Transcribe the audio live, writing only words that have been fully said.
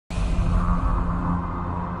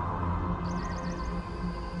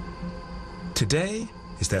Today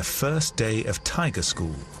is their first day of tiger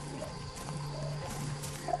school.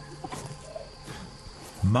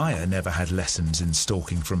 Maya never had lessons in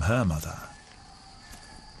stalking from her mother.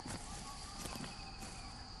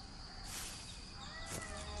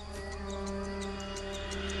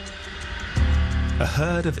 A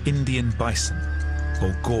herd of Indian bison,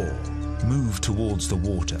 or Gaur, move towards the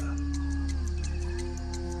water.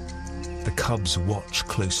 The cubs watch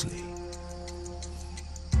closely.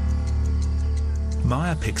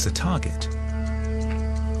 Maya picks a target,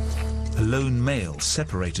 a lone male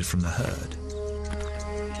separated from the herd.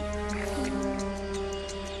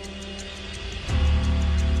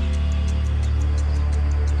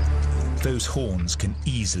 Those horns can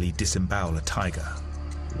easily disembowel a tiger.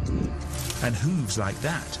 And hooves like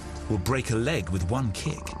that will break a leg with one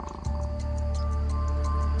kick.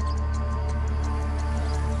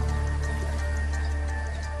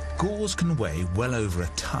 Gaurs can weigh well over a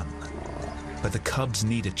ton, but the cubs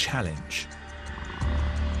need a challenge.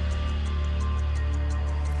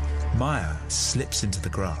 Maya slips into the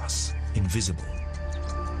grass, invisible.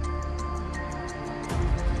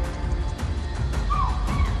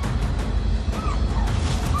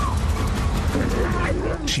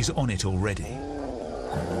 She's on it already.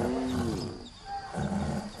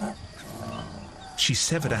 She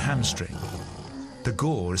severed a hamstring. The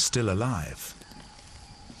Gaur is still alive.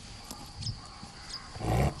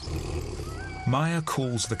 Maya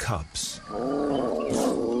calls the cubs.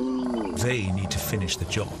 They need to finish the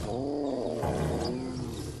job.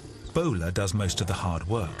 Bola does most of the hard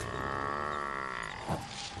work.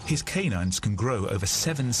 His canines can grow over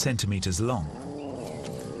 7 centimeters long.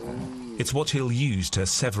 It's what he'll use to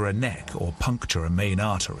sever a neck or puncture a main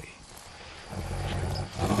artery.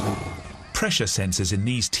 Pressure sensors in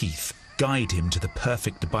these teeth guide him to the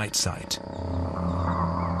perfect bite site.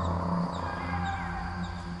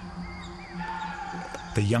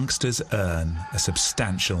 The youngsters earn a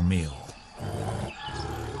substantial meal.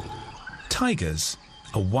 Tigers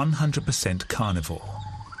are 100% carnivore.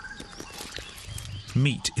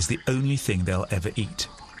 Meat is the only thing they'll ever eat.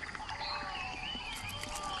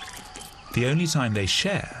 The only time they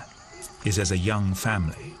share is as a young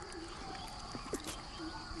family.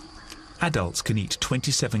 Adults can eat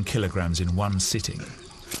 27 kilograms in one sitting.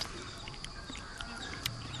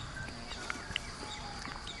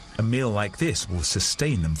 A meal like this will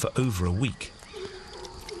sustain them for over a week.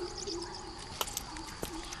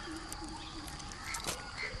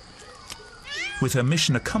 With her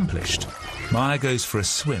mission accomplished, Maya goes for a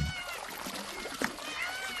swim.